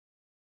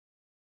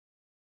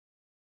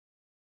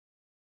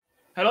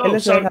Hello. Hello,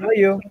 sir. How are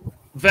you?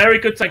 Very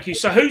good, thank you.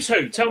 So who's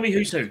who? Tell me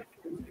who's who.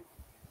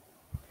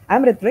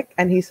 I'm Ritwik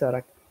and he's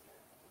Sourag.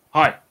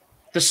 Hi.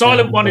 The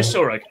silent one is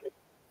Sourag.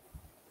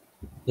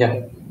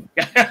 Yeah.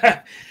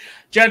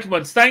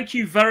 Gentlemen, thank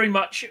you very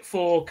much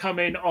for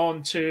coming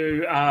on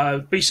to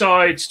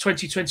BSides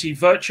 2020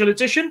 Virtual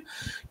Edition.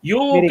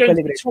 You're going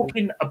to be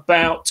talking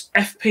about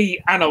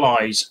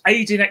FPAnalyze,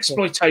 aid in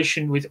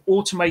exploitation with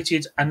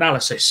automated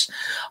analysis.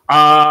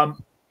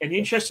 In the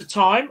interest of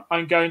time,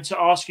 I'm going to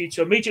ask you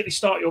to immediately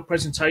start your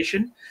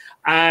presentation,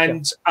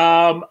 and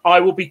I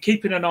will be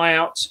keeping an eye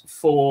out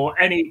for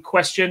any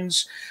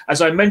questions.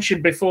 As I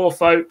mentioned before,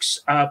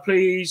 folks,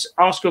 please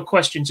ask your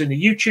questions in the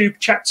YouTube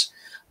chat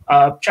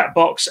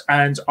box,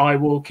 and I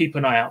will keep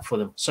an eye out for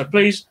them. So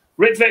please,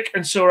 Ritwik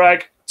and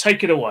Sourag,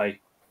 take it away.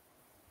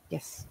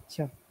 Yes,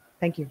 sure.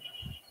 Thank you.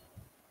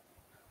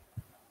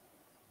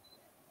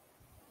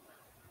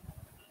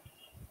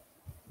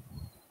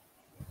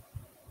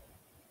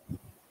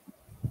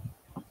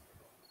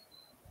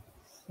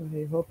 So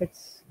I hope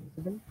it's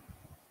visible.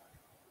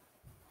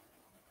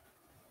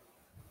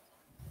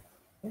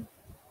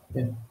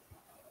 Yeah.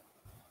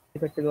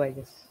 Good to go, I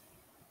guess.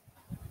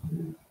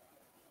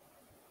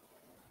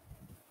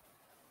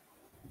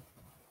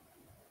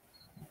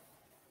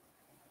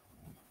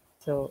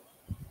 So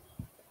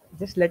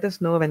just let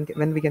us know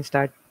when we can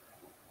start.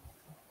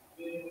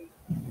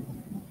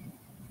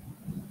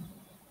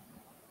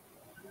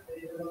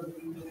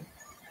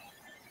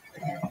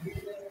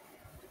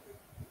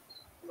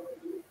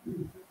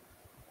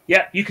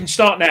 Yeah, you can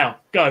start now.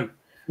 Go.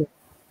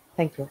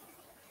 Thank you.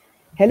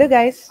 Hello,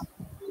 guys.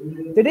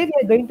 Today we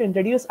are going to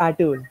introduce our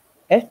tool,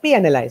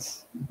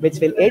 FPAnalyze, which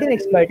will aid in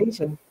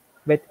exploitation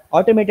with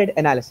automated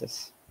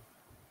analysis.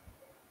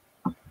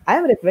 I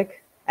am Ritwik,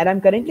 and I'm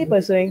currently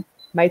pursuing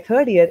my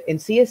third year in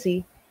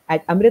CSE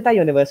at Amrita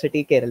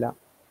University, Kerala.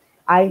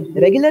 I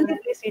regularly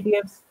play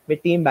CTFs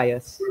with team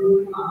buyers.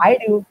 I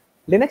do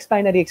Linux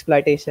binary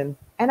exploitation,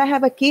 and I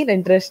have a keen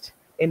interest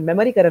in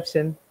memory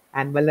corruption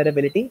and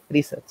vulnerability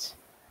research.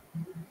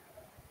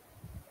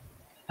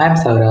 I'm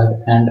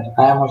Sourag, and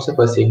I am also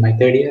pursuing my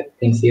third year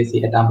in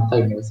CSE at Amrita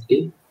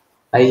University.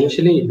 I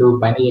usually do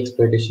binary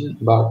exploitation,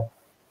 but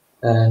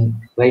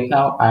right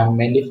now I'm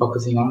mainly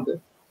focusing on the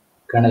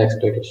kernel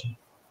exploitation.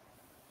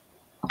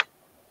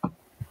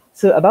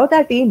 So about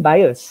our team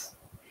buyers,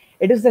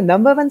 it is the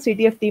 #1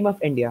 CTF team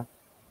of India.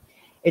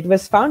 It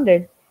was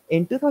founded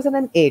in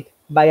 2008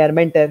 by our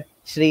mentor,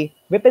 Shri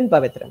Vipin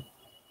Pavitran.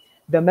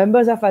 The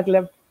members of our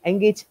club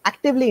engage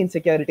actively in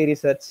security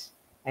research,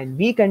 and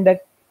we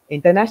conduct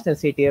international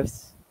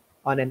CTFs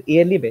on an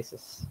yearly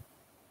basis.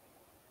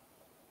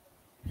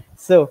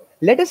 So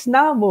let us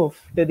now move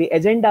to the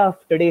agenda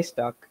of today's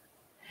talk.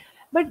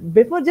 But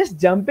before just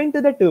jumping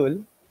to the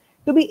tool,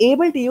 to be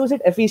able to use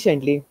it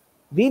efficiently,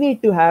 we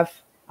need to have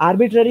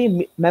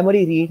arbitrary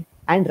memory read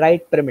and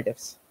write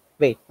primitives.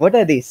 Wait, what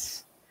are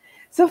these?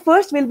 So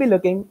first we'll be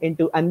looking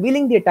into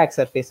unveiling the attack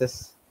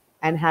surfaces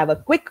and have a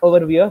quick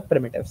overview of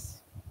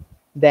primitives.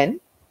 Then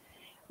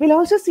we'll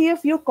also see a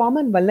few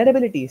common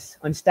vulnerabilities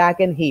on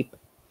stack and heap,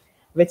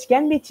 which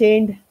can be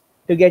chained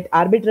to get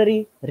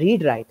arbitrary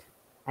read-write,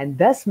 and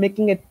thus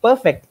making it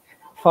perfect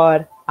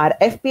for our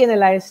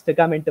FPAnalyze to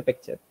come into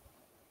picture.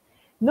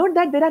 Note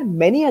that there are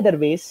many other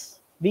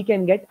ways we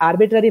can get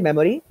arbitrary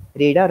memory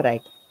read or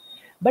write.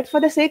 But for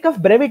the sake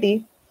of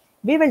brevity,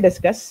 we will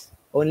discuss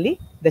only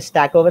the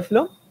stack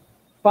overflow,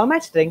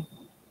 format string,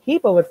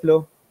 heap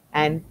overflow,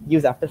 and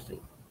use after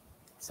free.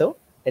 So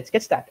let's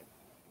get started.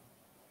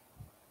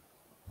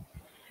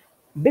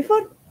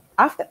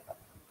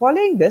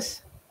 Following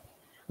this,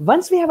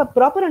 once we have a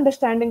proper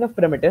understanding of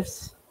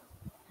primitives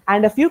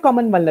and a few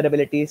common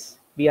vulnerabilities,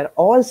 we are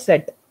all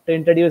set to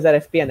introduce our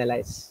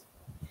FPAnalyze,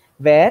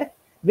 where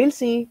we'll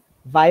see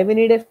why we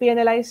need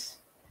FPAnalyze.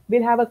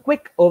 We'll have a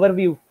quick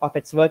overview of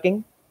its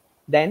working.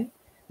 Then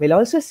we'll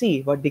also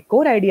see what the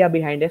core idea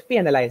behind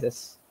FPAnalyze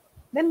is.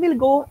 Then we'll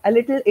go a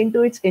little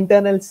into its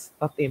internals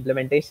of the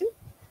implementation.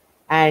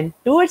 And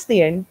towards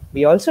the end,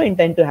 we also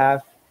intend to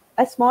have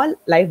a small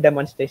live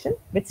demonstration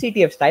with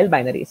CTF style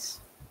binaries.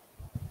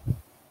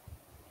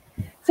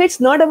 So it's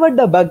not about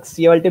the bugs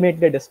you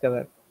ultimately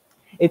discover.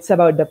 It's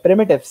about the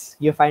primitives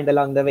you find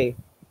along the way.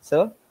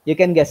 So you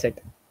can guess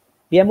it.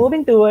 We are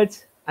moving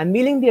towards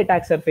unveiling the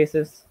attack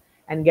surfaces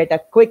and get a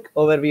quick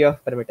overview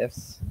of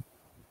primitives.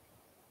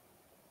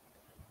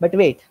 But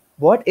wait,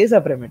 what is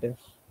a primitive?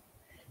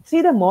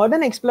 See, the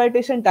modern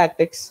exploitation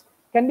tactics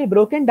can be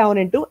broken down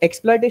into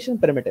exploitation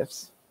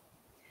primitives.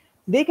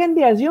 They can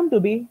be assumed to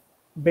be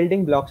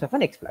building blocks of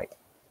an exploit.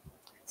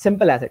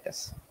 Simple as it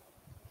is.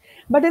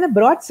 But in a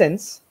broad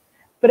sense,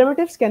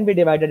 primitives can be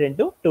divided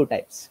into two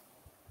types.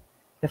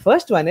 The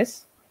first one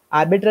is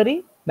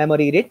arbitrary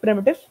memory read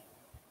primitive,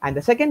 and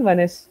the second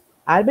one is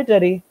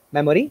arbitrary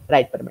memory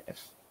write primitive.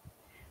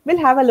 We'll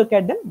have a look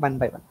at them one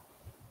by one.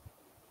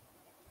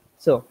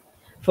 So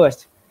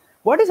first,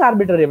 what is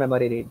arbitrary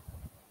memory read?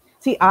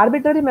 See,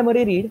 arbitrary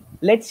memory read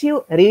lets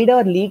you read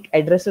or leak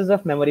addresses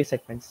of memory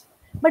segments.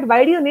 But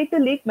why do you need to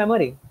leak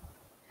memory?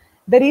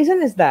 The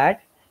reason is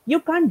that You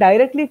can't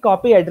directly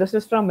copy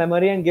addresses from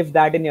memory and give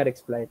that in your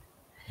exploit.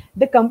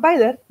 The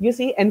compiler, you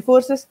see,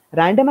 enforces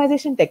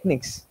randomization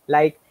techniques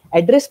like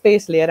address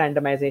space layer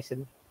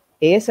randomization,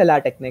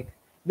 ASLR technique,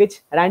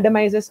 which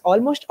randomizes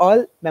almost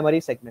all memory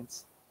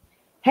segments.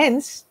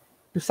 Hence,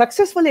 to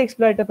successfully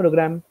exploit a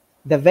program,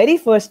 the very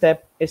first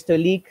step is to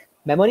leak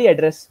memory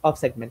address of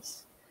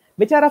segments,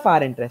 which are of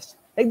our interest,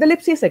 like the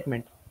libc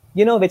segment,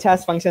 which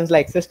has functions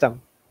like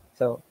system.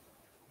 So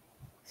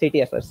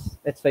CTFS,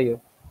 that's for you.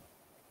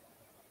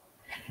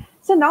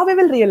 So now we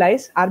will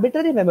realize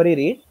arbitrary memory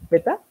read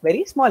with a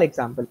very small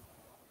example.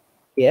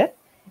 Here,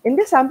 in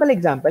this sample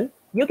example,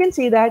 you can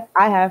see that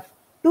I have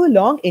two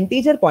long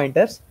integer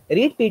pointers,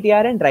 read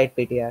PTR and write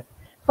PTR.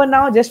 For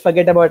now, just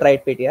forget about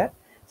write PTR.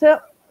 So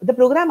the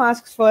program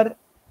asks for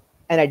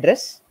an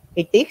address.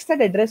 It takes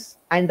that address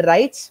and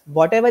writes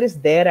whatever is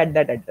there at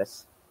that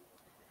address.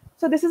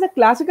 So this is a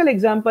classical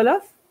example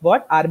of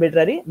what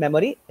arbitrary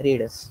memory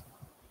read is.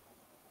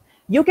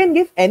 You can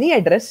give any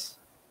address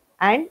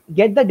and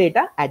get the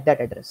data at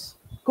that address.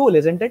 Cool,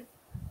 isn't it?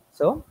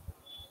 So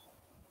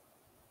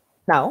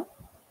now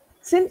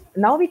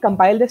we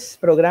compile this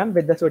program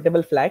with the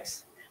suitable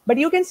flags, but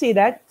you can see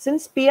that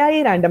since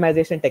PIE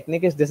randomization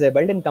technique is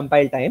disabled in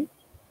compile time,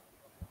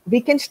 we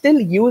can still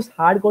use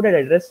hard-coded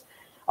address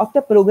of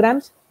the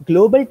program's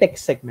global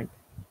text segment.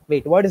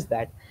 Wait, what is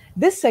that?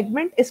 This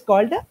segment is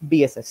called a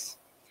BSS,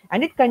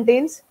 and it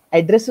contains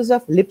addresses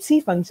of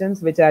libc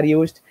functions which are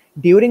used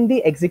during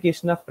the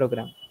execution of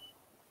program.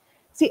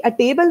 See, a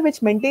table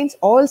which maintains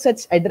all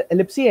such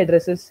libc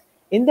addresses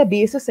in the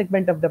BSS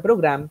segment of the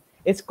program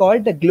is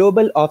called the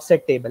global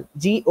offset table,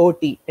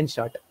 GOT in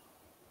short.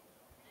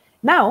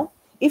 Now,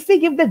 if we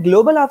give the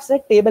global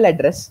offset table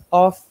address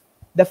of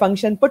the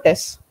function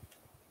puts,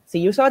 see,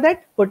 you saw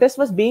that puts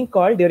was being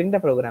called during the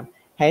program.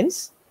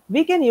 Hence,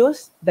 we can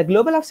use the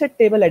global offset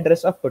table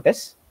address of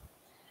puts.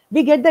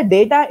 We get the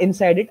data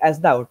inside it as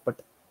the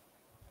output.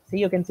 See,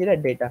 you can see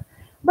that data.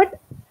 But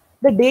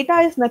the data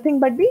is nothing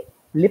but the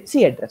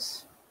libc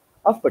address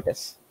of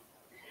puts.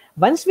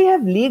 Once we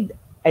have leaked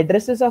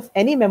addresses of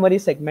any memory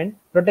segment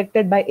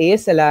protected by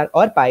ASLR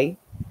or PIE,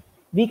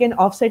 we can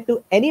offset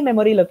to any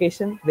memory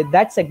location with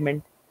that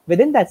segment,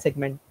 within that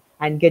segment,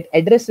 and get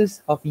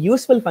addresses of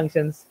useful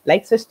functions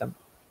like system.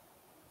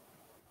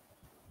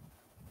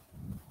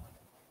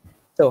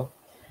 So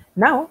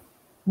now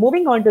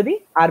moving on to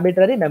the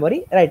arbitrary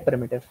memory write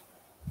primitive.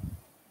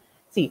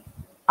 See,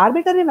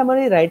 arbitrary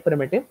memory write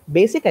primitive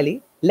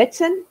basically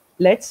lets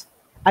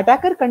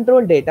attacker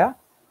control data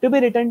to be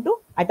written to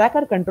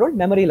attacker controlled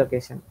memory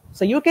location.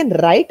 So you can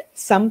write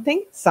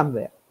something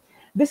somewhere.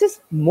 This is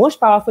most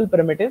powerful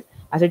primitive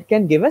as it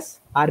can give us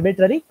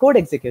arbitrary code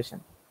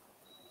execution.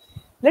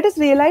 Let us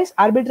realize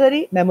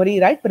arbitrary memory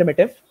write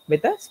primitive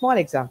with a small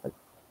example.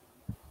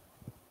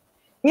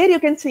 Here you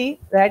can see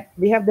that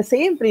we have the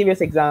same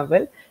previous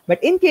example,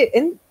 but in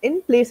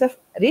place of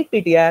read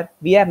PTR,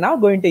 we are now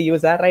going to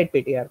use our write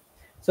PTR.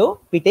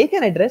 So we take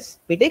an address,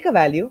 we take a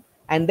value,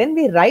 and then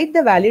we write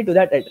the value to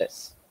that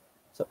address.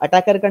 So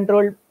attacker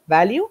controlled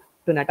value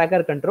to an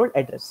attacker controlled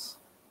address.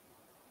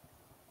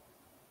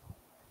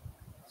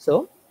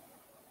 So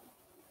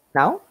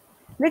now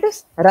let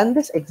us run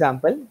this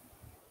example,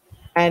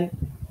 and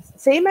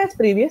same as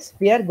previous,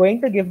 we are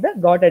going to give the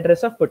got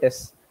address of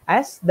puts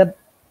as the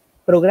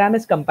program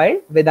is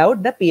compiled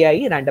without the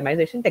PIE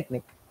randomization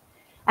technique.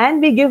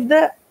 And we give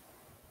the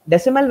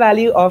decimal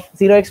value of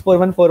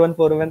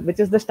 0x414141, which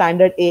is the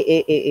standard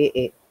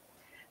AAAAA.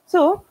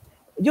 So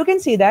you can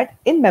see that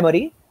in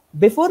memory,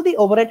 before the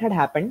overwrite had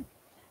happened,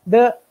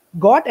 the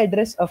got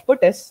address of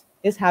puts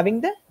is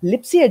having the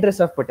libc address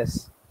of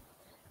puts.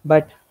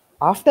 But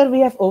after we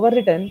have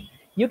overwritten,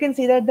 you can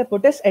see that the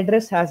puts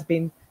address has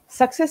been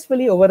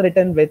successfully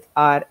overwritten with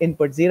our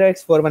input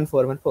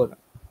 0x414141.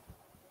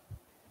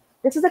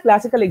 This is a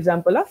classical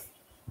example of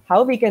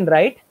how we can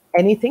write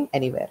anything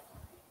anywhere.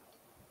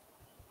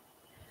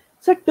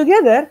 So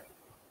together,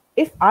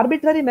 if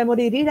arbitrary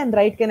memory read and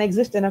write can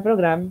exist in a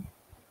program,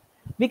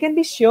 we can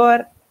be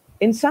sure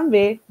in some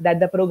way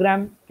that the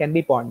program can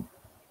be pawned.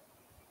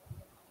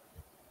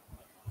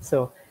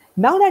 So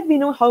now that we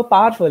know how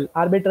powerful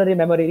arbitrary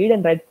memory read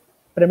and write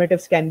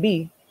primitives can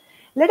be,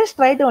 let us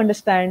try to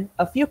understand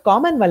a few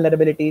common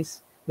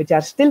vulnerabilities which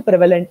are still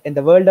prevalent in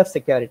the world of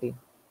security.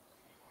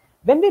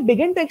 When we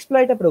begin to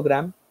exploit a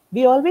program,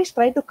 we always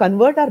try to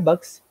convert our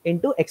bugs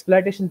into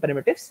exploitation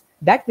primitives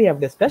that we have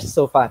discussed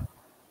so far.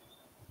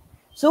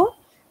 So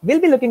we'll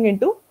be looking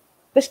into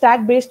the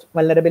stack-based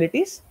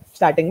vulnerabilities,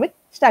 starting with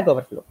Stack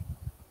Overflow.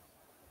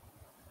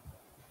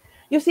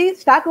 You see,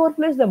 Stack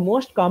Overflow is the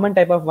most common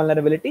type of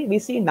vulnerability we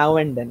see now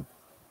and then.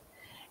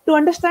 To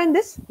understand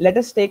this, let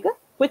us take a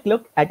quick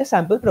look at a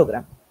sample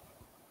program.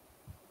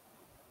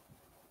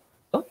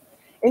 So,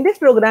 in this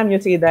program,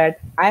 you see that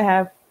I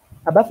have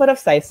a buffer of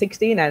size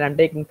 16 and I'm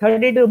taking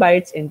 32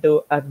 bytes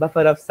into a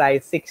buffer of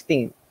size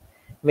 16,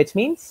 which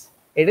means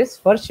it is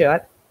for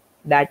sure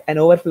that an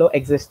overflow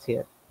exists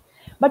here.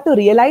 But to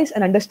realize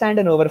and understand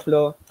an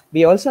overflow,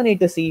 we also need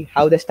to see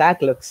how the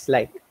stack looks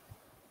like.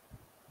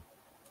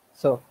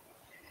 So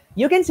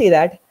you can see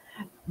that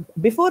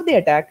before the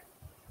attack,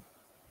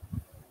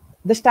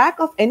 the stack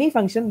of any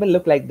function will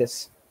look like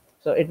this.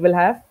 So it will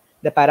have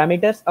the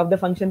parameters of the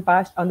function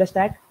passed on the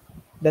stack,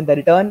 then the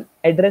return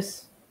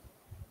address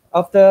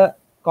of the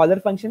caller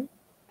function,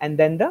 and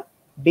then the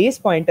base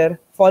pointer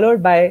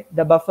followed by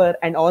the buffer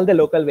and all the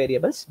local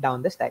variables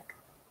down the stack.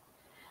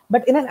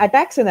 But in an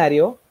attack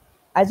scenario,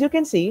 as you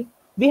can see,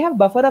 we have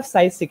buffer of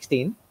size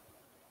 16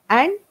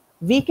 and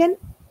we can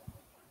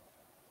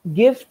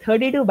give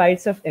 32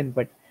 bytes of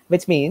input,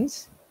 which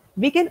means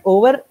we can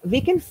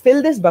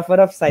fill this buffer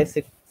of size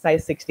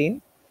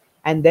 16,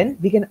 and then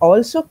we can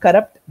also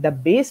corrupt the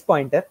base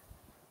pointer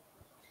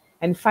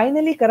and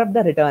finally corrupt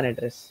the return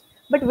address.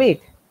 But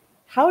wait,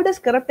 how does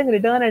corrupting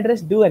return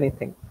address do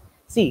anything?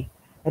 See,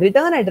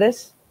 return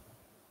address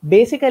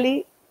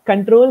basically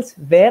controls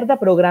where the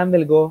program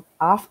will go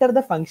after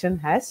the function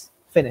has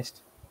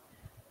finished.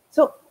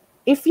 So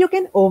if you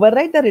can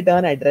overwrite the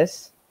return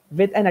address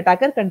with an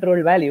attacker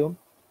controlled value,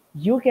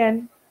 you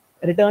can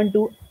return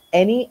to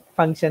any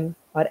function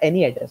or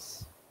any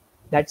address.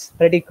 That's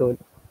pretty cool.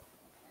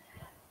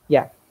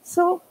 Yeah,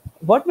 so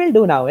what we'll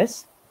do now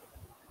is,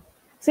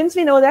 since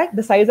we know that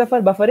the size of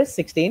our buffer is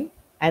 16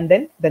 and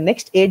then the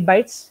next 8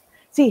 bytes,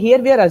 see here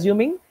we are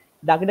assuming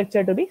the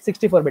architecture to be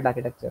 64-bit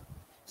architecture.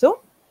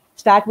 So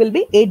stack will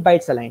be 8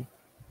 bytes aligned.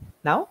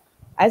 Now,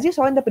 as you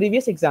saw in the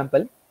previous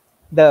example,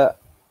 the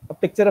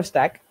picture of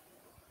stack,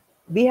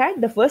 we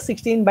had the first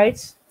 16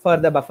 bytes for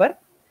the buffer,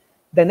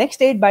 the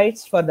next 8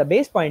 bytes for the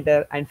base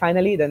pointer, and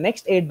finally the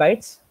next 8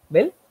 bytes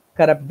will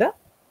corrupt the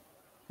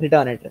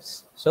return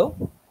address. So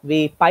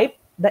we pipe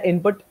the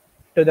input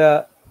to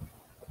the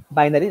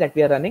binary that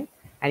we are running,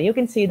 and you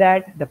can see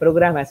that the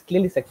program has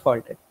clearly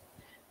segfaulted.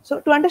 So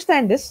to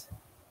understand this,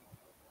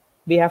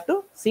 we have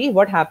to see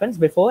what happens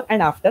before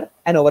and after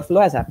an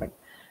overflow has happened.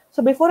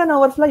 So before an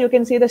overflow, you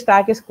can see the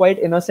stack is quite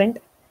innocent.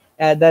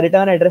 The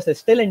return address is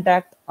still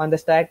intact on the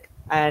stack,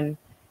 and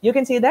you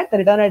can see that the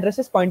return address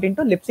is pointing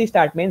to libc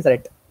start mains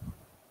ret.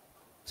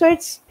 So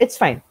it's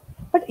fine.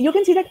 But you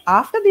can see that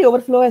after the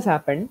overflow has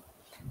happened,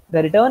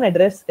 the return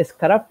address is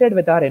corrupted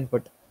with our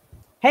input.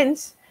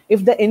 Hence,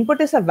 if the input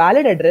is a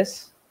valid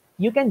address,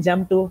 you can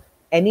jump to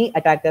any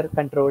attacker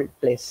controlled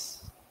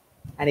place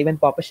and even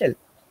pop a shell.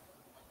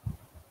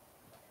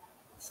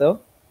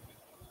 So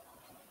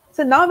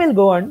now we'll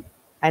go on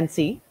and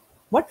see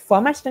what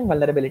format string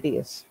vulnerability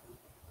is.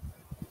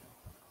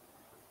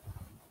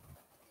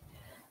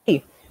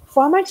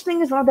 Format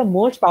string is one of the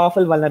most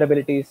powerful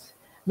vulnerabilities,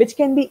 which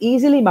can be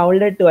easily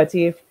molded to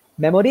achieve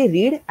memory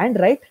read and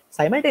write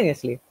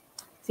simultaneously.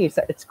 See,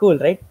 it's cool,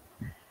 right?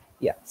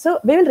 Yeah. So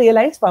we will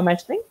realize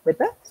format string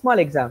with a small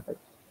example.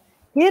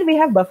 Here we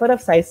have buffer of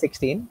size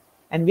 16,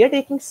 and we are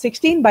taking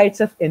 16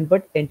 bytes of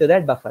input into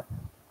that buffer.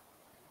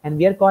 And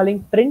we are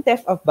calling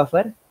printf of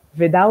buffer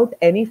without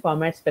any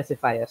format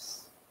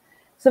specifiers.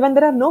 So when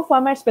there are no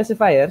format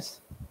specifiers,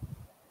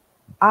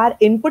 our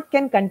input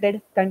can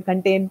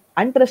contain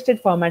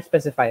untrusted format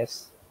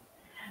specifiers,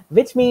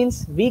 which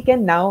means we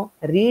can now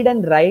read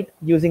and write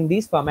using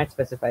these format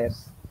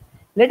specifiers.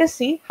 Let us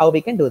see how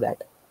we can do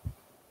that.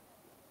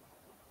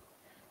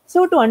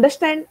 So to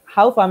understand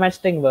how format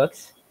string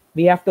works,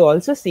 we have to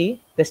also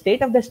see the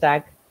state of the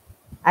stack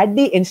at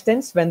the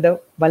instance when the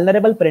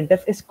vulnerable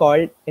printf is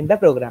called in the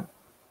program.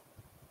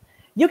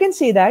 You can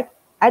see that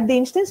at the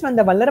instance when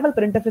the vulnerable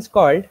printf is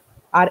called,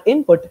 our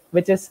input,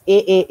 which is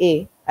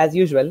AAA as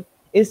usual,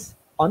 is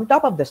on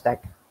top of the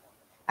stack.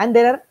 And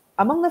there are,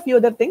 among a few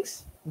other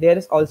things, there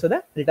is also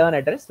the return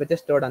address which is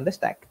stored on the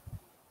stack.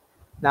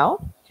 Now,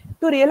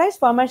 to realize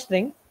format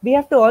string, we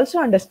have to also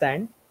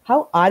understand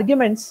how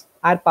arguments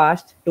are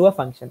passed to a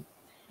function.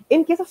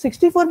 In case of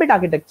 64-bit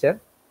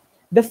architecture,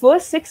 the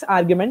first 6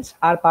 arguments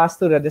are passed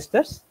through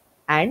registers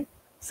and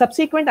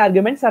subsequent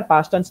arguments are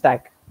passed on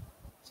stack.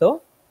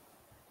 So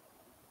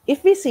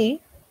if we see,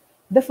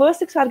 the first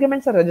 6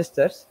 arguments are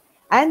registers,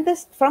 and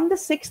from the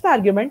 6th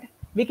argument,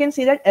 we can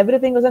see that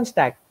everything was on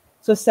stack.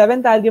 So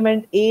 7th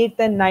argument, 8th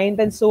and 9th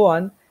and so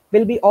on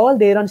will be all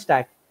there on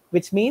stack,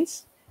 which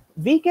means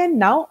we can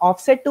now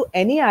offset to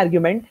any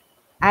argument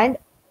and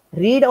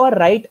read or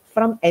write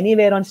from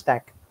anywhere on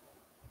stack.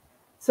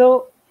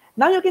 So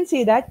now you can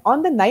see that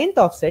on the 9th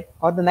offset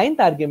or the 9th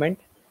argument,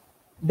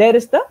 there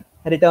is the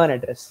return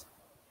address.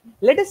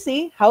 Let us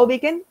see how we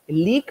can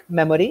leak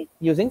memory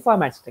using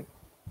format string.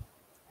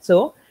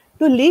 So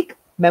to leak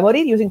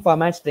memory using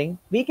format string,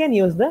 we can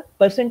use the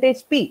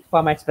 %p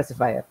format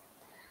specifier.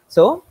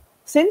 So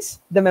since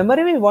the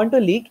memory we want to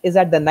leak is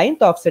at the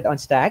 9th offset on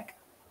stack,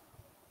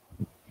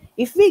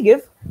 if we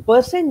give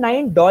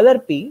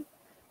 $9$p,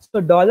 so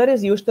dollar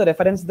is used to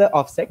reference the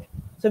offset.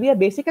 So we are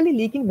basically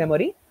leaking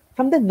memory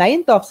from the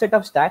 9th offset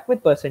of stack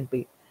with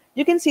 %p.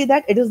 You can see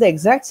that it is the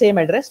exact same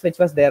address which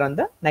was there on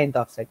the 9th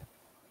offset.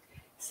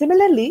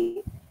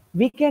 Similarly,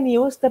 we can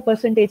use the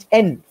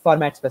 %n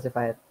format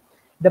specifier.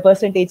 The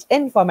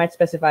 %n format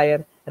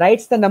specifier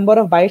writes the number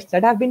of bytes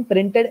that have been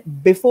printed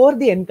before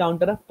the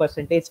encounter of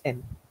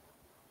 %n.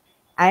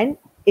 And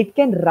it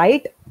can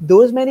write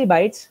those many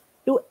bytes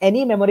to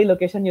any memory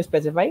location you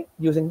specify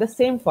using the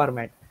same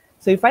format.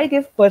 So if I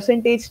give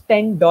percentage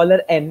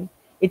 $10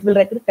 it will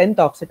write the 10th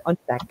offset on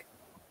stack.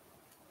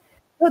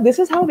 So this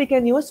is how we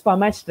can use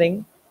format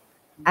string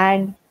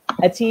and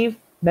achieve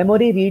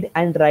memory read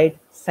and write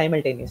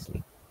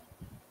simultaneously.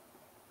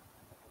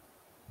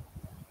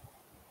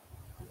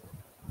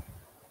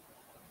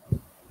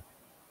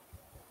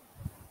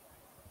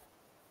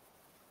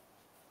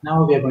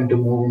 Now we are going to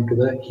move into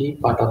the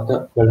heap part of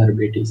the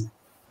vulnerabilities.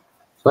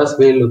 First,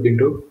 we'll look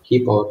into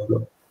heap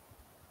overflow.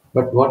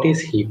 But what is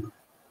heap?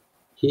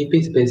 Heap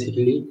is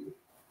basically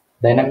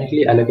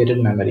dynamically allocated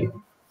memory.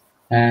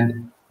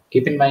 And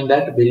keep in mind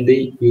that we'll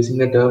be using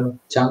the term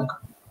chunk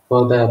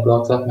for the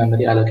blocks of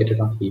memory allocated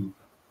on heap.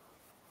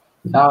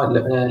 Now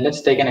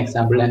let's take an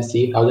example and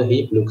see how the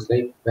heap looks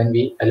like when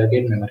we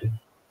allocate memory.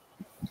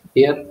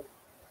 Here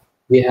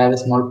we have a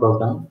small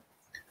program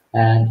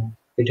and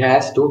it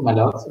has two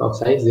mallocs of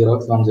size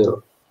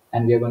 0x10,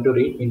 and we are going to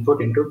read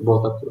input into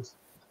both of those.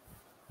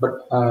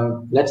 But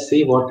let's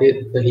see what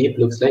the heap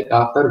looks like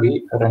after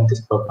we run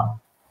this program.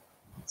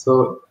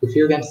 So if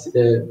you can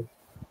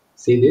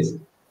see this,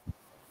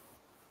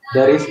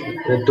 there is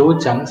two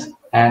chunks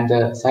and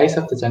the size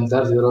of the chunks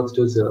are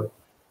 0x20.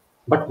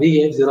 But we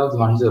gave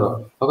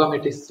 0x10. How come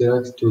it is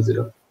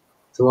 0x20?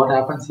 So what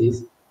happens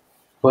is,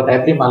 for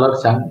every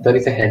malloc chunk, there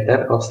is a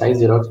header of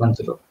size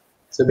 0x10.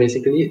 So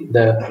basically,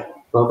 the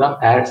program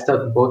adds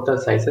both the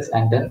sizes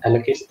and then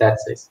allocates that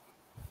size.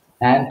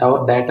 And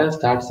our data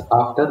starts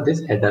after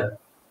this header.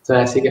 So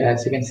as you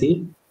can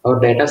see, our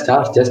data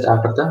starts just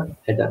after the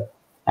header.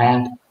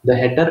 And the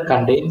header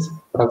contains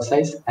proc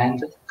size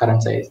and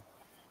current size.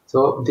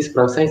 So this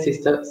proc size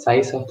is the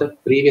size of the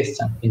previous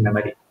chunk in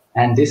memory.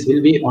 And this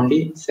will be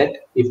only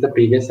set if the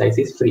previous size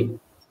is free.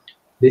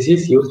 This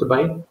is used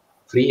by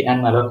free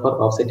and malloc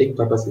for offsetting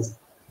purposes.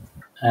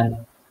 And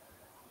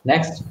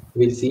next,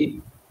 we'll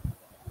see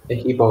a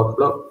heap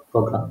overflow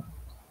program.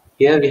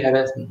 Here we have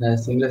a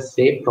similar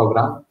same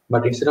program,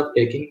 but instead of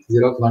taking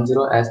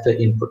 0x10 as the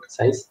input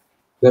size,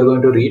 we are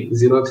going to read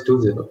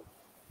 0x20.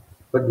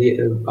 But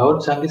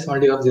our chunk is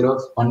only of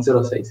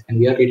 0x10 size, and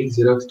we are reading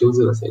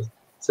 0x20 size.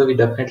 So we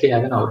definitely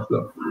have an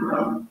overflow.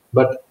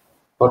 But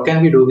what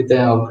can we do with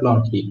the overflow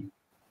on heap?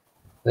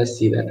 Let's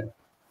see that.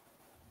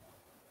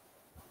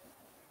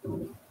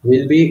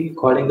 We'll be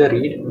calling the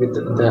read with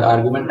the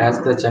argument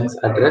as the chunk's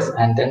address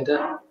and then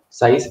the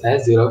size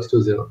as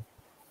 0x20.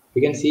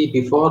 You can see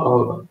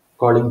before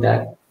calling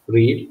that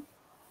read,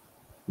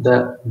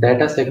 the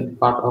data segment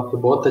part of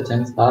both the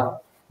chunks are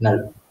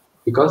null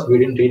because we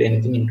didn't read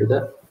anything into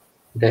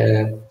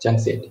the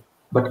chunks yet.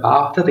 But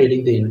after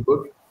reading the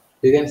input,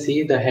 you can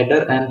see the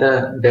header and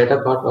the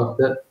data part of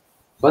the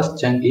first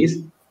chunk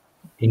is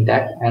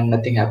intact and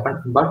nothing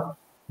happened, but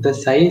the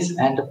size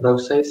and the proc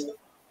size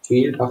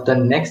field of the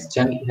next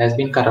chunk has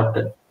been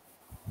corrupted.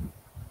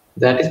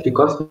 That is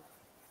because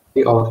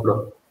we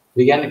overflow.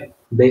 We can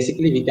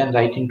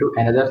write into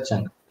another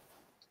chunk.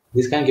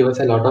 This can give us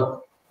a lot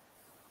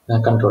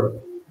of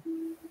control.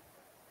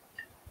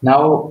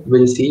 Now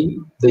we'll see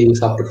the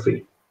use after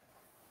free.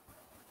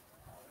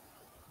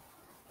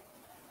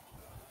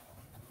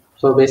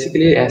 So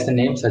basically, as the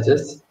name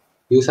suggests,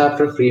 use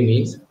after free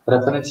means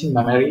referencing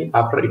memory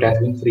after it has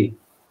been freed.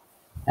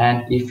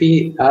 And if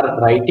we are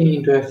writing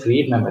into a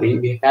freed memory,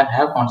 we can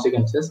have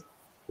consequences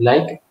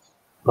like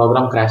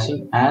program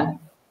crashing, and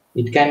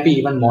it can be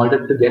even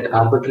molded to get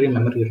arbitrary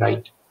memory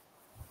right.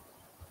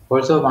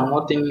 Also, one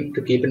more thing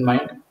to keep in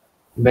mind,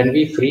 when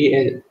we free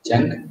a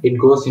chunk, it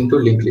goes into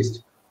linked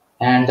list,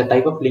 and the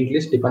type of linked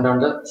list depends on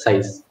the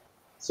size.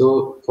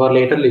 So for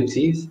later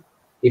libcs,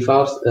 if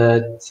our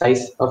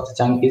size of the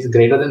chunk is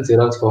greater than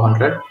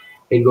 0x400,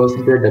 it goes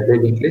into a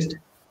double linked list,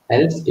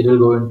 else it will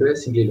go into a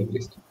single linked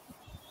list.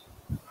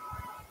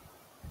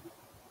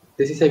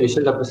 This is a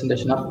visual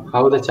representation of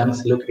how the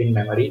chunks look in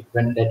memory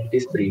when it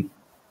is freed.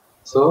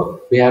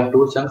 So we have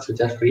two chunks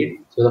which are freed.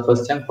 So the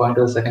first chunk points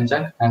to the second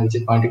chunk and which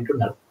is pointing to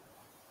null.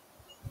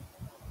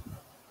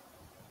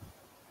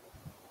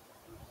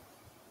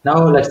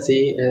 Now let's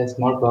see a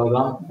small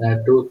program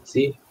to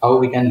see how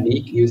we can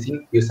leak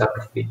using use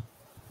after free.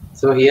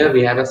 So here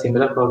we have a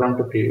similar program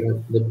to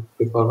the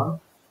before one,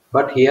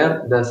 but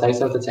here the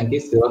size of the chunk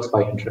is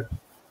 0x500,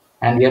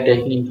 and we are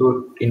taking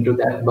into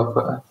that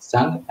buffer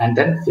chunk and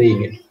then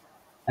freeing it,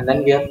 and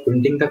then we are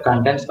printing the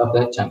contents of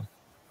that chunk.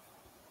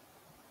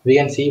 We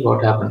can see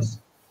what happens.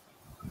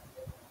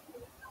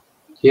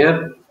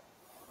 Here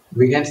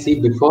we can see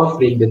before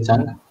freeing the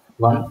chunk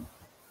 1,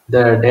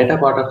 the data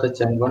part of the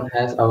chunk 1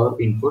 has our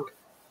input,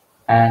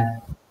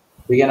 and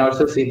we can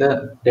also see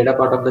the data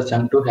part of the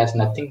chunk 2 has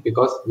nothing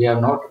because we have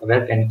not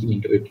read anything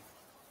into it.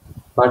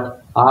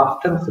 But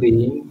after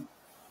freeing,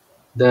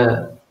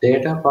 the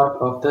data part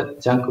of the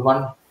chunk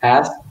 1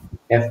 has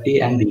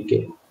FT and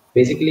DK.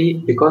 Basically,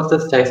 because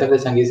the size of the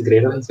chunk is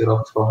greater than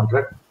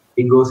 0x400,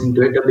 it goes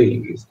into a double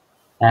linked list.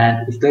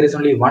 And if there is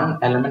only one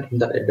element in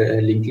the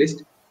linked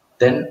list,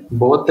 then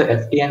both the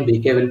FT and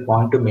BK will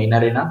point to main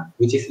arena,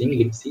 which is in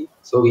libc.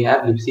 So we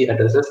have libc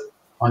addresses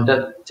on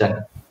the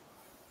chunk.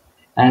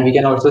 And we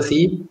can also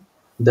see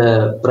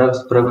the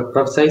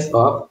proc size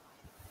of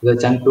the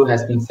chunk 2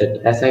 has been set.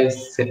 As I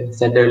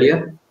said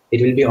earlier,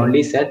 it will be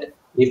only set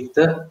if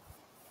the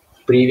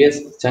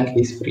previous chunk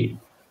is free.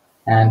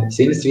 And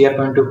since we are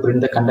going to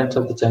print the contents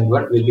of the chunk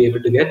 1, we'll be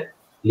able to get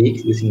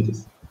leaks using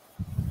this.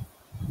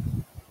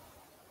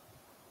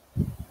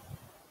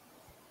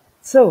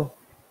 So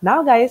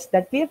now guys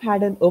that we have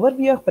had an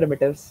overview of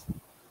primitives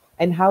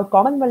and how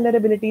common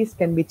vulnerabilities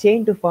can be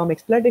chained to form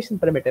exploitation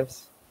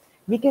primitives,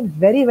 we can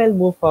very well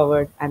move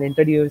forward and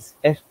introduce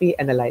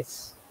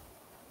FPAnalyze.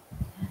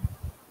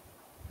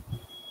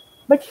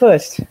 But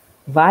first,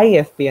 why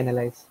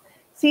FPAnalyze?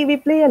 See, we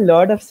play a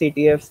lot of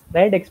CTFs,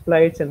 write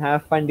exploits and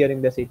have fun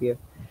during the CTF.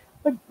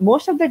 But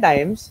most of the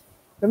times,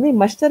 when we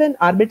muster an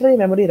arbitrary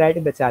memory right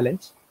in the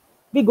challenge,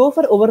 we go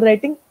for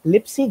overwriting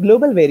libc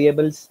global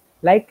variables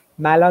like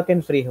malloc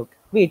and free hook.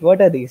 Wait,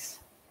 what are these?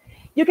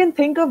 You can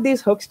think of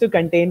these hooks to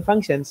contain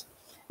functions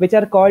which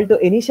are called to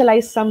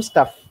initialize some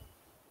stuff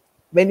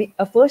when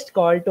a first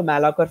call to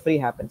malloc or free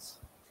happens.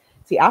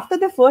 See, after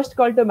the first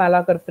call to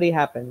malloc or free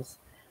happens,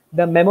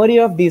 the memory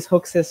of these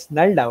hooks is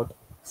nulled out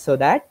so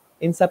that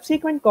in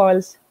subsequent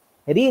calls,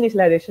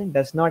 reinitialization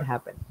does not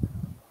happen.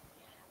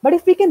 But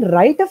if we can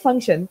write a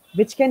function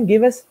which can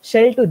give us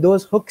shell to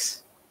those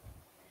hooks,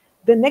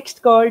 the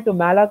next call to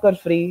malloc or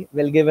free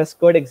will give us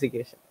code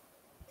execution.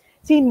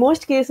 See, in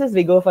most cases,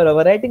 we go for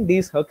overwriting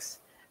these hooks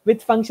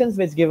with functions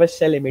which give us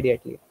shell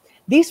immediately.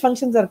 These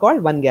functions are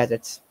called one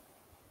gadgets.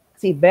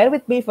 See, bear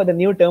with me for the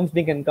new terms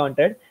being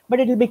encountered, but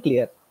it will be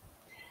clear.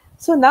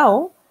 So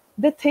now,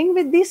 the thing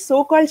with these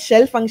so-called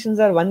shell functions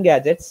or one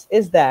gadgets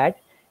is that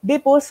they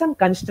pose some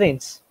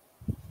constraints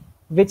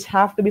which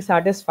have to be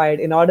satisfied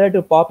in order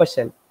to pop a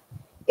shell.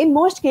 In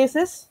most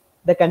cases,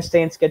 the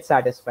constraints get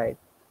satisfied.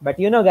 But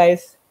you know,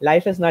 guys,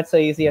 life is not so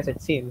easy as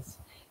it seems.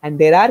 And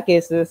there are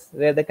cases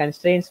where the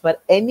constraints for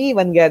any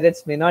one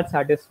gadgets may not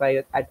satisfy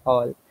at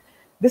all.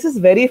 This is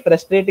very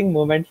frustrating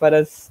moment for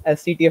us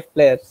as CTF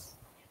players.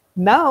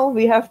 Now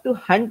we have to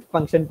hunt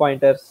function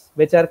pointers,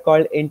 which are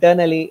called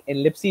internally in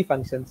libc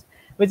functions,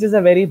 which is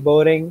a very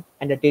boring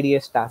and a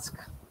tedious task.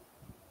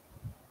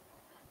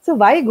 So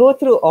why go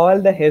through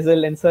all the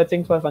hassle in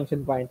searching for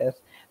function pointers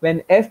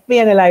when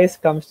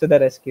FPAnalyze comes to the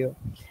rescue?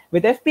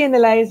 With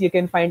FPAnalyze, you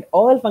can find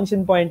all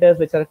function pointers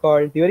which are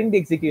called during the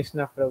execution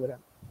of program.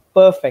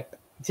 Perfect,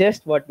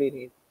 just what we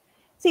need.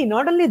 See,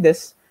 not only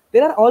this,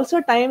 there are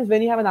also times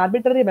when you have an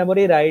arbitrary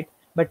memory write,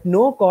 but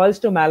no calls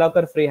to malloc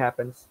or free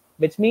happens,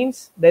 which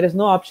means there is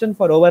no option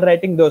for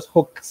overwriting those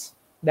hooks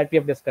that we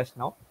have discussed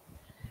now.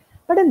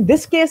 But in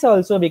this case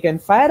also, we can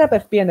fire up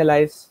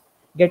FPAnalyze,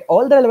 get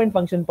all the relevant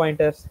function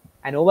pointers,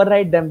 and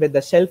override them with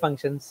the shell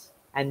functions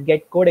and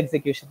get code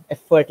execution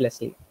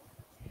effortlessly.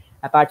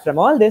 Apart from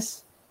all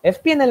this,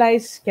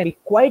 FPAnalyze can be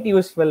quite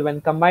useful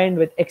when combined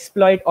with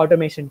exploit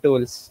automation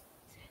tools.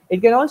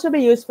 It can also be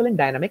useful in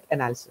dynamic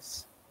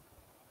analysis.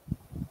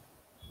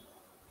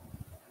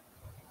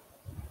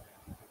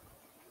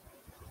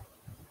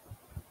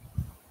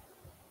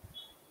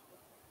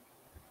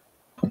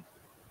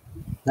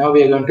 Now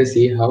we are going to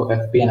see how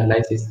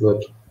FPAnalyze is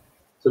working.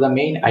 So the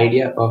main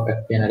idea of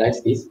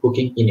FPAnalyze is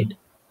hooking init.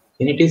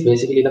 Init is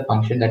basically the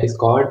function that is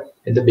called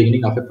at the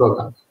beginning of a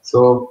program.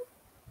 So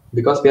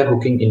because we are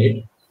hooking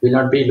init, we'll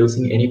not be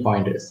losing any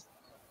pointers.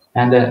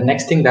 And the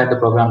next thing that the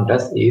program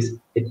does is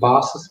it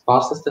passes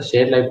the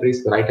shared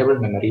library's writable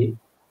memory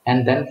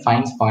and then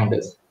finds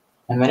pointers.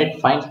 And when it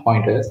finds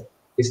pointers,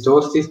 it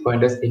stores these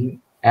pointers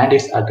in and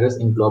its address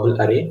in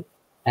global array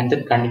and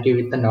then continue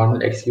with the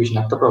normal execution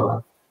of the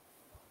program.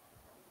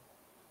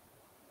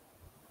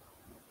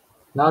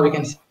 Now we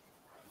can see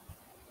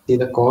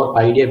the core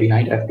idea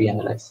behind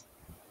FPAnalyze.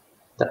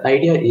 The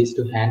idea is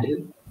to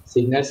handle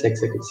signal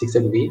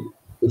successively,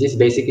 which is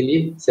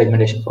basically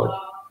segmentation fault.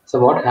 So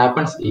what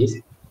happens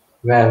is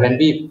when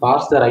we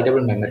pass the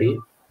writable memory,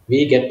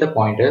 we get the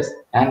pointers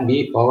and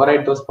we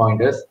override those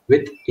pointers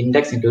with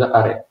index into the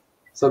array.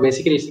 So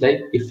basically it's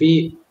like if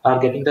we are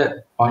getting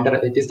the pointer,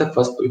 if it is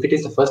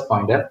the first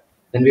pointer,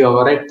 then we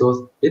override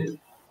those with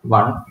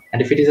 1.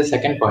 And if it is a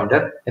second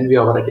pointer, then we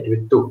override it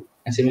with 2.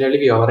 And similarly,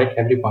 we override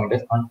every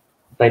pointer on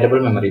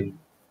writable memory.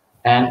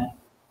 And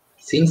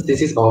since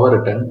this is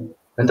overwritten,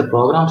 when the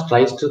program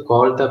tries to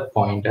call the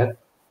pointer,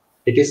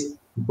 it is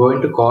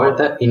going to call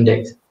the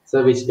index,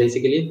 so which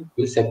basically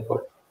will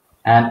segfault.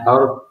 And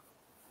our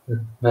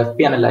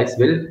FPAnalyze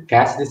will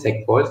catch the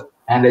segfaults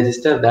and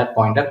register that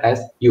pointer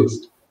as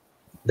used.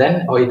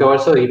 Then it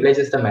also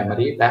replaces the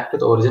memory back to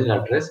the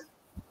original address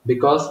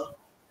because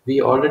we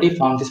already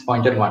found this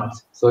pointer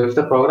once. So if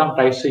the program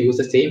tries to use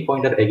the same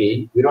pointer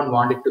again, we don't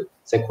want it to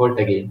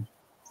segfault again.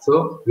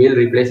 So we'll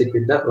replace it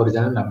with the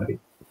original memory.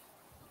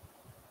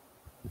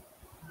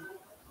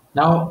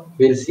 Now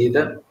we'll see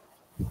the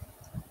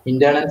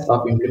internals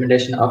of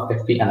implementation of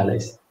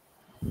FPAnalyze.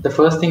 The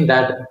first thing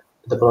that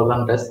the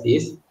program does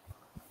is,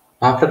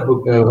 while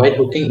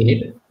hooking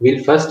init,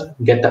 we'll first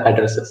get the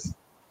addresses.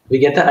 We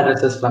get the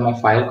addresses from a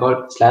file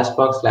called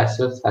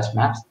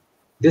 /proc/maps.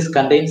 This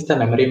contains the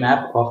memory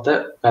map of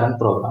the current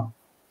program.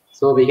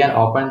 So we can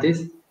open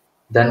this,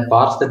 then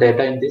parse the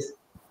data in this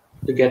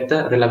to get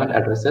the relevant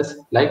addresses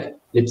like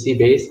libc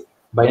base,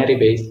 binary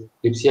base,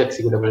 libc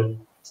executable,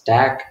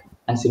 stack,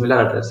 and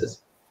similar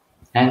addresses.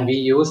 And we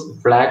use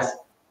flags,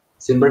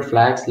 symbol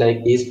flags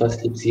like is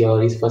first libc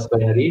or is first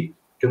binary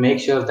to make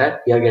sure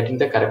that we are getting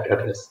the correct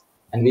address.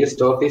 And we'll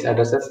store these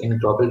addresses in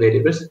global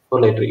variables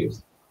for later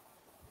use.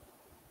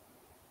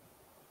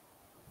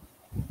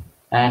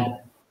 And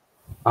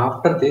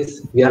after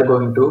this, we are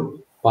going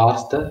to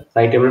parse the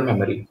writable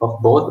memory of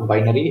both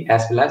binary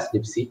as well as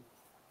libc.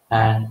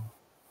 And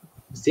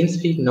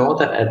since we know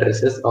the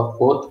addresses of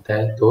both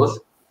those,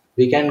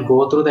 we can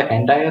go through the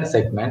entire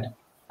segment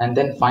and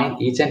then find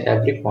each and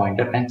every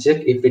pointer and check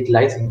if it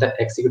lies in the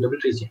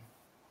executable region.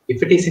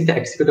 If it is in the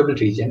executable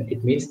region,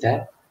 it means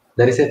that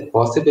there is a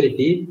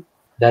possibility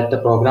that the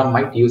program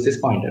might use this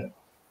pointer.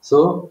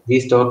 So we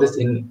store this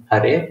in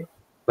array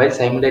while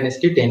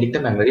simultaneously tainting the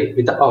memory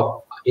with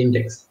the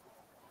index.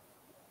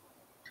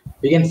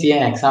 We can see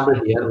an example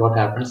here what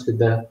happens with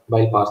the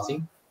while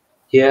parsing.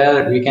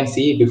 Here we can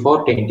see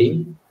before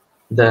tainting,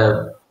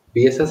 the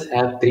BSS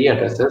have three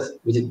addresses,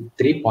 which is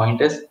three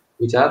pointers,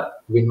 which are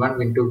win1,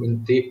 win2,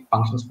 win3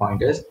 functions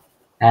pointers.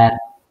 And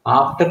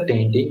after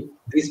tainting,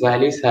 these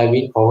values have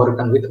been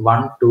overwritten with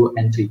 1, 2,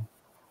 and 3,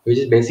 which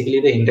is basically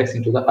the index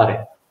into the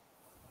array.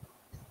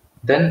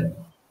 Then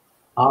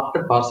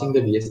after parsing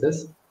the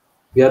BSS,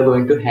 we are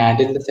going to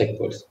handle the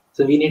segfaults.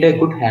 So we need a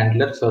good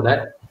handler so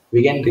that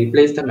we can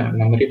replace the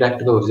memory back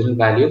to the original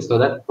value so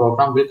that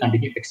program will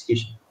continue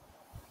execution.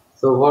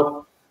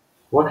 So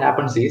what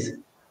happens is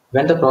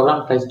when the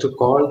program tries to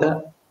call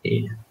the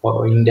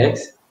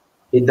index,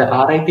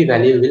 the RIP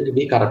value will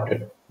be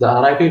corrupted.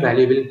 The RIP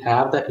value will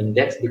have the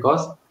index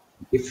because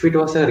if it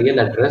was a real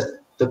address,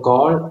 the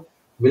call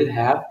will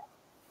have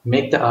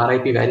make the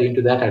RIP value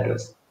into that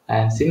address.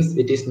 And since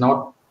it is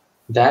not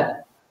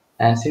that,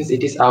 and since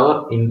it is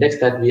our index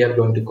that we are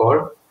going to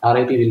call,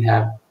 RIP will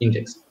have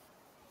index.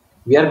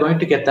 We are going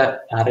to get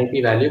the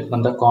RIP value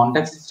from the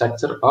context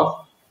structure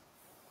of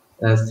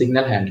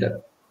signal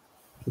handler.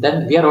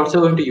 Then we are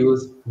also going to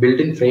use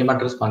built-in frame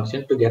address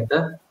function to get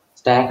the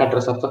stack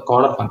address of the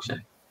caller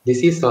function.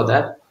 This is so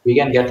that we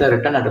can get the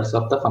return address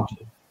of the function.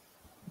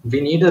 We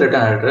need the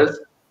return address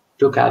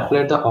to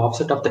calculate the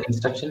offset of the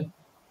instruction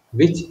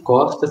which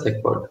caused the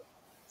segfault.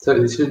 So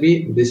this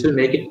will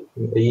make it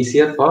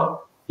easier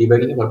for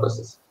debugging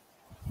purposes.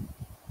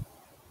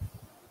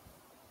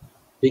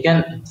 We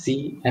can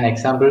see an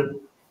example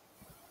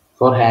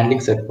for handling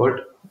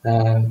segfault.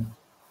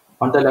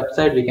 On the left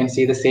side, we can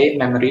see the same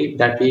memory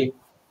that we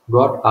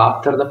got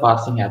after the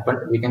parsing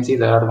happened. We can see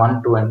there are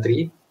 1, 2, and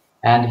 3.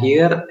 And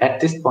here at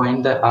this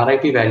point, the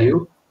RIP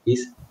value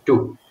is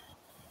 2,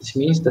 which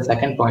means the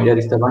second pointer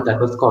is the one that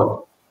was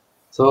called.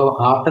 So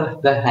after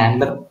the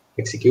handler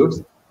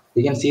executes,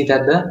 we can see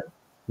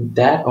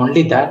that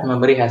only that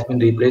memory has been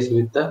replaced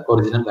with the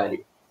original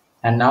value.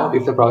 And now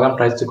if the program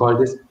tries to call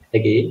this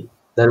again,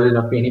 there will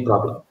not be any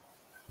problem.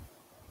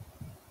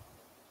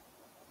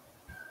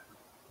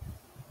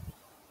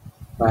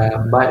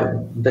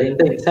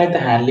 Inside the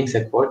handling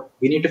segfault,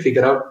 we need to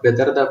figure out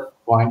whether the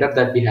pointer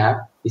that we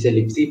have is a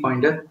libc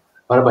pointer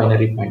or a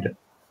binary pointer.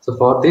 So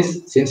for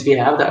this, since we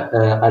have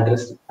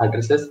the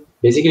addresses,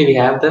 basically we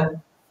have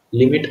the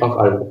limit of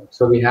algo.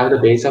 So we have the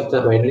base of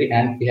the binary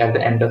and we have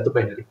the end of the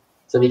binary.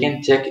 So we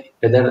can check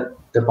whether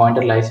the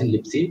pointer lies in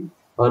libc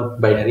or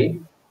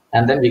binary,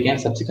 and then we can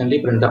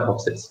subsequently print the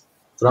offsets.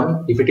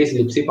 If it is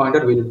libc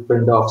pointer, we will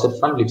print the offset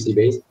from libc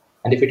base,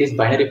 and if it is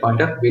binary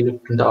pointer, we will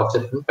print the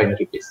offset from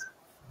binary base.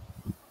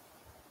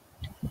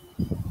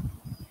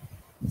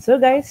 So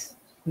guys,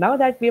 now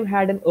that we've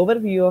had an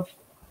overview of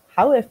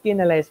how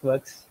FPAnalyze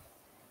works,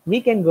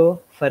 we can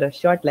go for a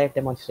short live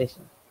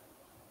demonstration.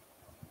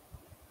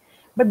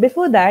 But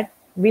before that,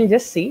 we'll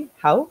just see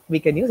how we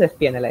can use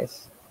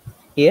FPAnalyze.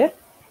 Here,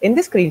 in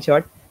this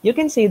screenshot, you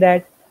can see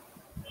that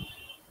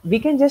we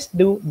can just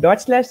do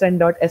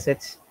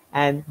 /run.sh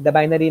and the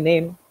binary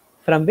name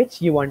from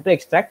which you want to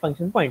extract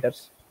function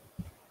pointers.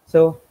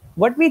 So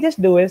what we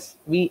just do is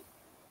we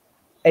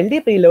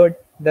LD preload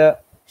the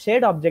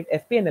shared object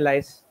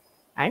FPAnalyze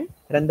and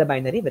run the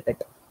binary with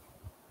it.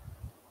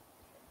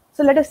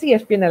 So let us see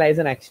FPAnalyze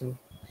in action.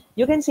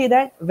 You can see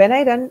that when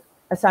I run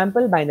a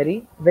sample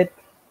binary with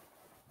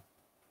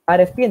our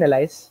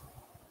FPAnalyze,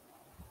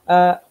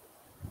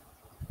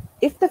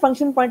 if the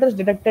function pointer is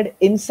detected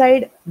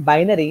inside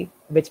binary,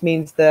 which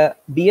means the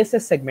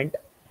BSS segment,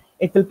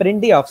 it will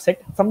print the offset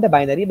from the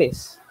binary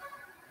base.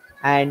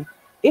 And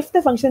if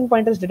the function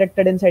pointer is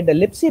detected inside the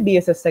libc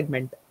BSS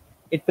segment,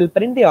 it will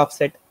print the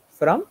offset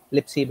from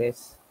libc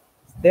base.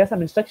 There are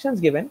some instructions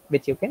given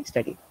which you can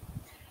study.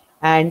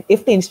 And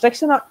if the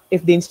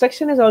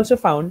instruction is also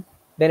found,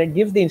 then it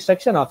gives the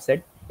instruction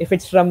offset. If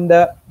it's from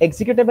the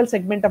executable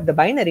segment of the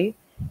binary,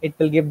 it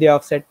will give the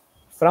offset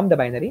from the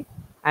binary.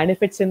 And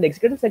if it's in the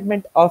executable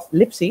segment of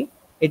libc,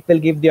 it will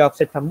give the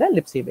offset from the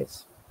libc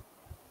base.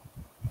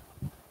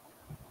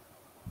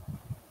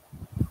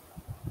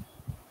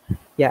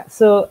 Yeah,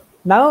 so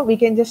now we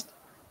can just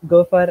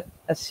go for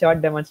a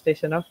short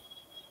demonstration of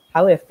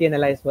how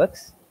FPAnalyze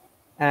works.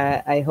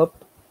 I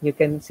hope you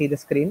can see the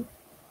screen.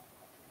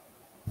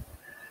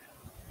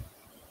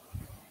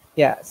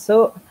 Yeah,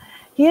 so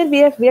here we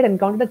had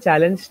encountered a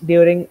challenge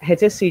during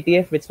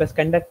HSCTF, which was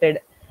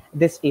conducted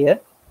this year.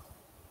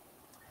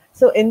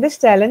 So in this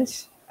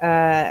challenge,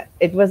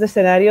 it was a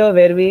scenario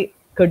where we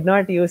could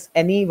not use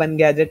any one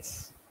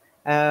gadgets.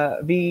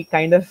 We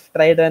kind of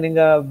tried running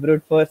a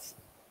brute force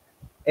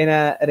in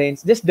a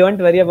range. Just don't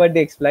worry about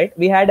the exploit.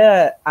 We had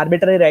a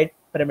arbitrary write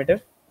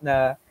primitive.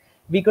 Uh,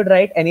 we could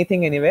write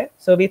anything anywhere.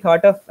 So we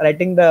thought of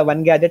writing the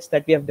one gadgets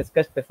that we have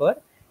discussed before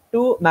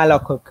to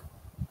malloc hook.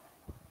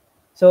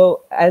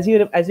 So as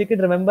you could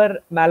remember,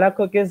 malloc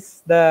hook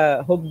is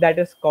the hook that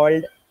is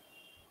called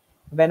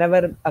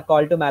whenever a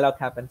call to malloc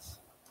happens.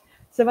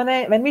 So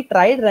when we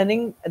tried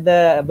running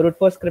the brute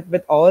force script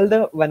with all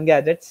the one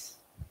gadgets,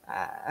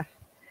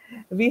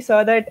 we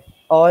saw that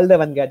all the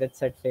one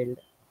gadgets had failed.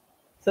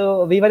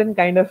 So we were in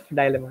kind of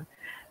dilemma.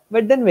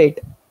 But then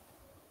wait,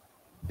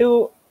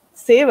 to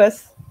save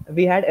us,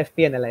 we had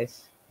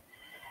FPAnalyze.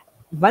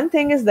 One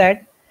thing is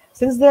that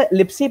since the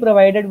libc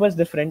provided was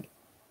different,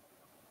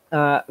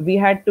 we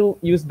had to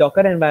use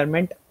Docker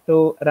environment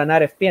to run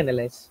our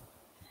FPAnalyze.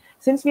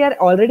 Since we are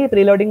already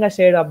preloading a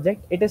shared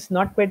object, it is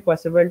not quite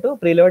possible to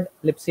preload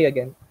libc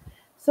again.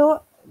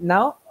 So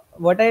now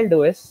what I'll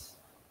do is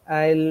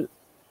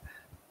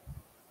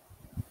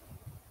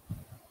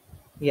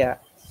yeah,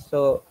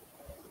 so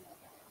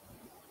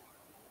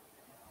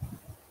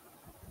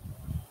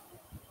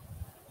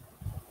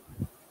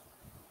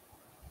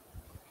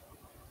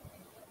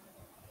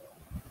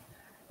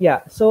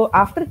yeah, so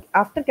after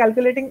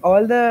calculating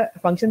all the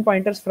function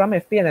pointers from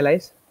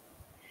FPAnalyze,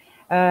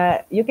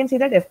 you can see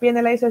that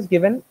FPAnalyze has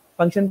given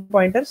function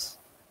pointers,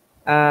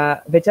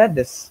 which are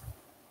this.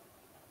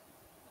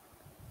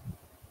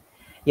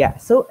 Yeah,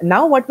 so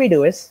now what we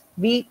do is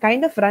we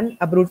kind of run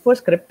a brute force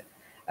script,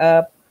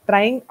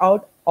 trying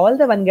out all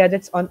the one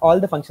gadgets on all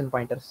the function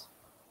pointers.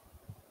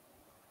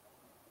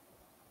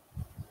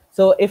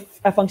 So if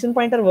a function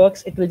pointer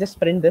works, it will just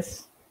print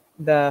this,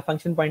 the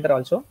function pointer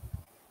also.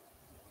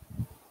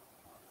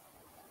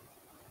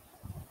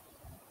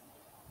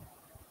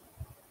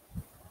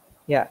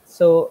 Yeah,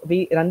 so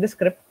we run the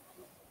script,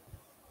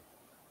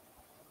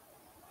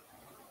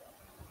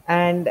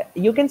 and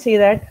you can see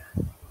that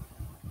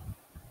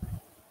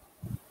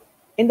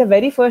in the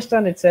very first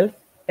run itself,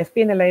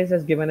 FPAnalyze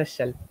has given a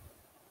shell,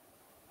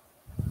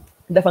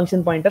 the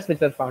function pointers which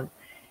were found.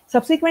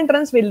 Subsequent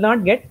runs will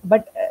not get,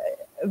 but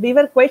we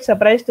were quite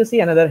surprised to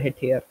see another hit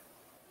here.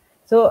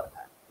 So,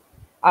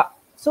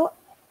 so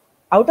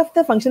out of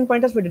the function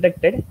pointers we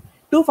detected,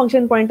 2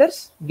 function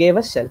pointers gave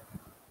us shell.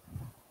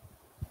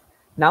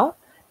 Now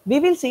we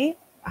will see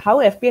how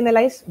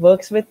FPAnalyze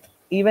works with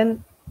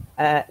even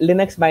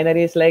Linux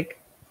binaries like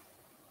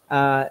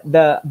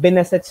the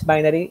binsh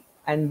binary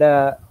and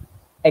the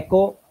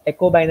echo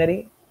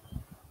binary.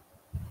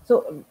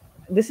 So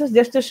this is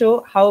just to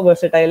show how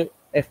versatile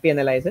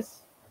FPAnalyze is.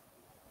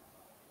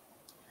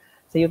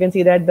 So you can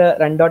see that the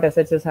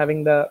run.sh is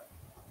having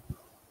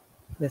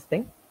this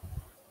thing.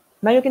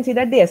 Now you can see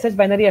that the sh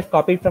binary I've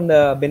copied from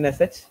the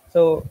binsh.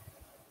 So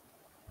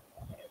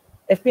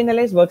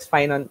FPAnalyze works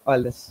fine on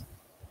all this.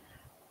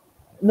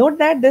 Note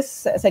that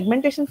this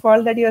segmentation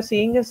fault that you are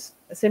seeing is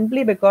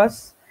simply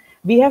because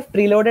we have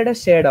preloaded a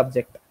shared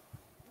object.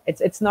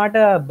 It's not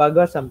a bug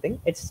or something.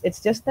 It's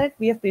just that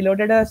we have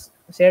preloaded a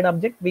shared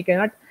object. We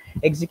cannot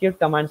execute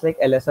commands like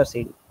ls or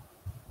cd.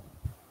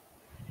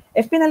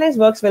 FPAnalyze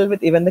works well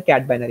with even the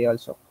cat binary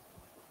also.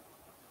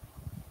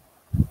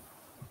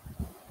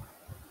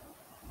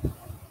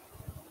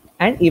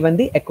 And even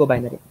the echo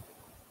binary.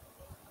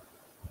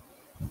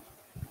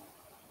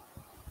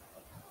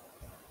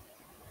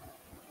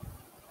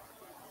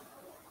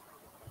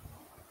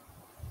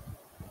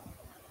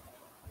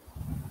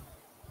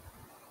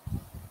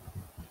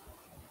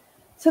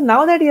 So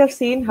now that you have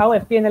seen how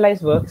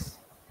FPAnalyze works,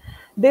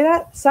 there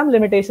are some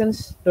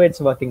limitations to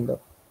its working though.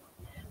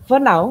 For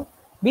now,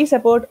 we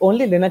support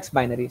only Linux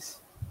binaries.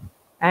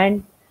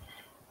 And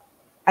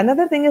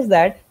another thing is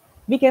that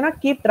we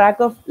cannot keep track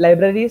of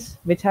libraries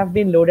which have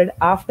been loaded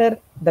after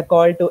the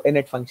call to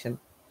init function.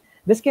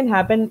 This can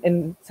happen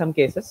in some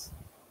cases.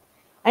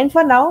 And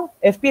for now,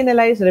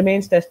 FPAnalyze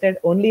remains tested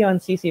only on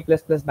C++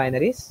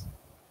 binaries.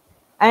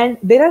 And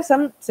there are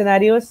some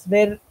scenarios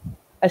where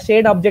a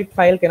shared object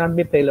file cannot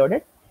be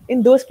preloaded.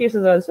 In those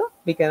cases also,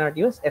 we cannot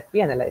use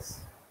FPAnalyze.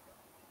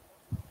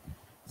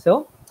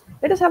 So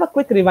let us have a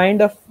quick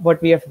rewind of what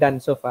we have done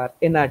so far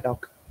in our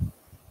talk.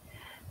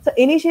 So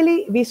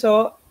initially, we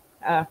saw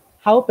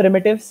how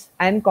primitives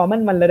and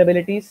common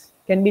vulnerabilities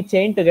can be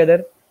chained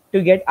together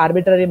to get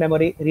arbitrary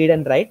memory read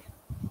and write.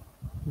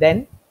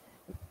 Then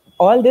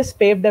all this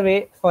paved the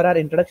way for our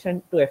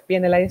introduction to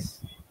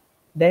FPAnalyze.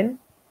 Then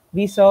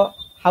we saw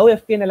how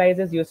FPAnalyze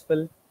is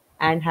useful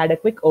and had a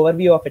quick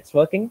overview of its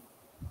working.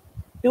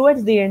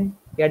 Towards the end,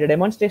 we had a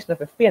demonstration of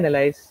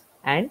FPAnalyze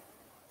and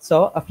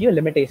saw a few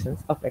limitations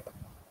of it.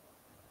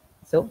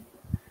 So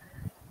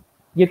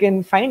you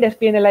can find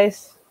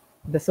FPAnalyze,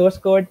 the source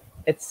code.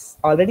 It's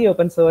already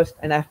open sourced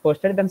and I've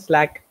posted it on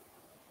Slack.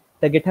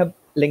 The GitHub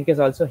link is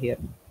also here.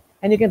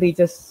 And you can reach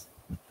us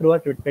through our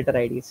Twitter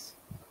IDs.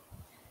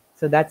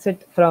 So that's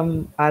it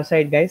from our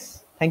side,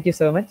 guys. Thank you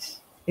so much.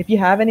 If you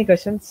have any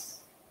questions,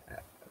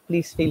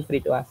 please feel free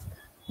to ask.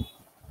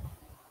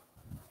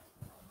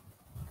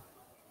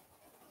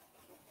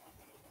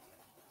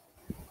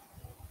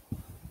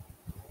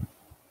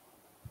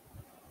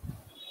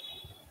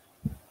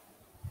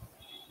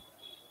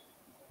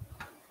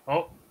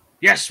 Oh,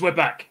 yes, we're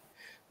back.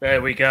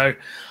 There we go.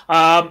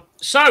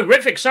 So,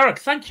 Ritwik, Sourag,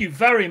 thank you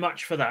very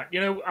much for that.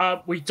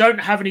 We don't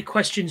have any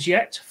questions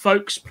yet.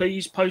 Folks,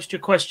 please post your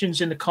questions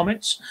in the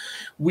comments.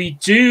 We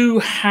do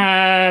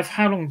have...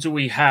 How long do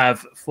we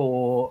have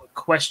for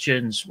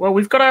questions? Well,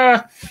 we've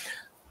got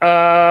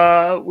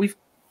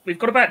we've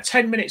got about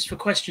 10 minutes for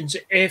questions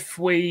if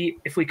we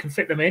can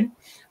fit them in,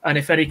 and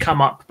if any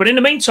come up. But in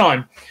the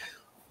meantime,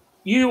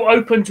 you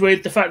opened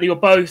with the fact that you're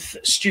both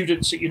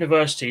students at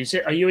university.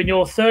 Are you in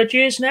your third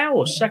years now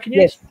or second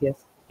years?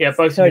 Yes. Yeah,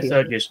 both in your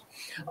third years.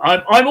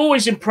 I'm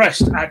always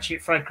impressed, actually,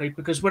 frankly,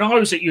 because when I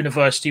was at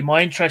university,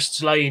 my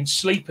interests lay in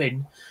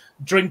sleeping,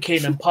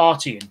 drinking, and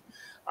partying.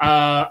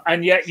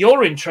 And yet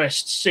your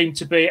interests seem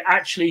to be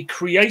actually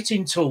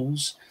creating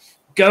tools,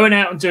 going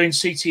out and doing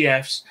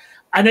CTFs,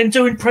 and then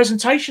doing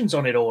presentations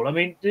on it all. I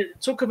mean,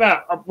 talk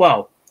about,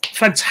 well,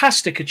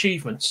 fantastic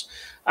achievements.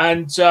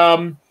 And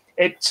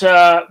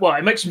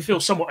it makes me feel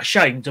somewhat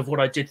ashamed of what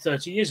I did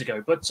 30 years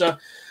ago.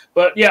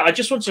 But yeah, I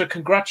just want to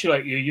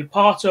congratulate you. You're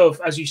part of,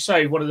 as you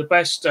say, one of the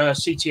best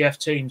CTF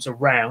teams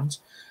around.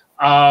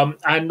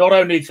 And not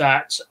only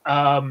that,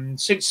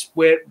 since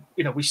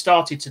we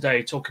started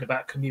today talking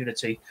about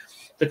community,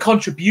 the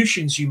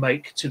contributions you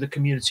make to the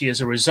community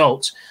as a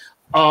result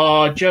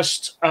are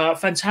just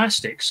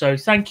fantastic. So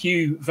thank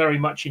you very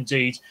much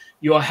indeed.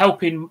 You are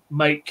helping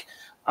make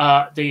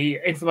the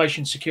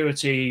information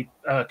security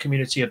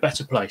community a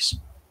better place.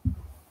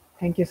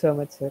 Thank you so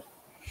much, sir.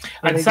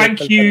 And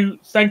thank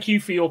you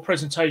for your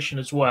presentation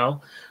as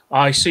well.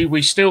 I see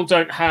we still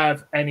don't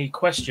have any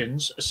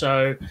questions,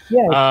 so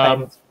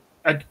well,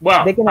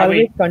 they can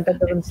always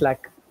contact us on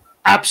Slack.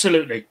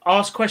 Absolutely,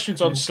 ask questions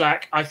on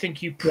Slack. I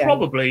think you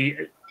probably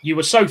you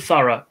were so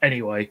thorough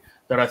anyway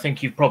that I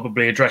think you've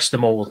probably addressed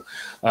them all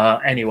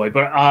anyway.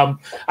 But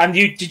and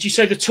did you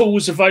say the tool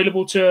was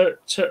available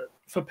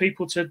for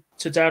people to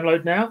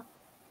download now?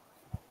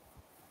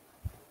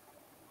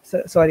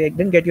 Sorry, I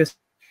didn't get you.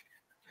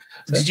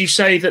 Did you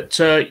say that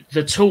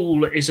the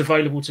tool is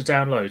available to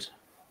download?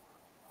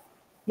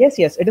 Yes,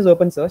 it is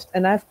open source,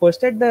 and I've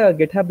posted the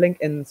GitHub link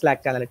in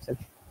Slack channel itself,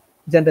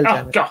 general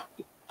channel. God.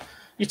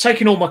 You're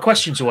taking all my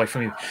questions away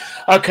from you.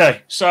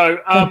 Okay, so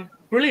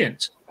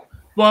brilliant.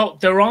 Well,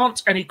 there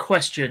aren't any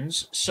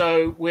questions,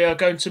 so we are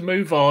going to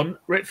move on.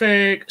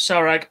 Ritwik,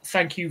 Sourag,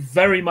 thank you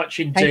very much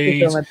indeed. Thank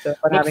you so much, sir,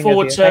 for Look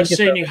forward to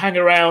seeing you hang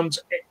around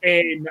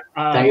in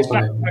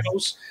Slack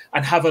panels,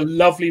 and have a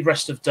lovely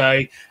rest of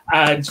day.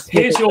 And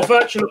here's your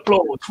virtual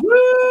applause.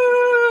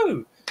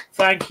 Woo!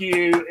 Thank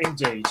you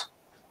indeed.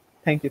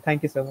 Thank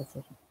you so much,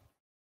 sir.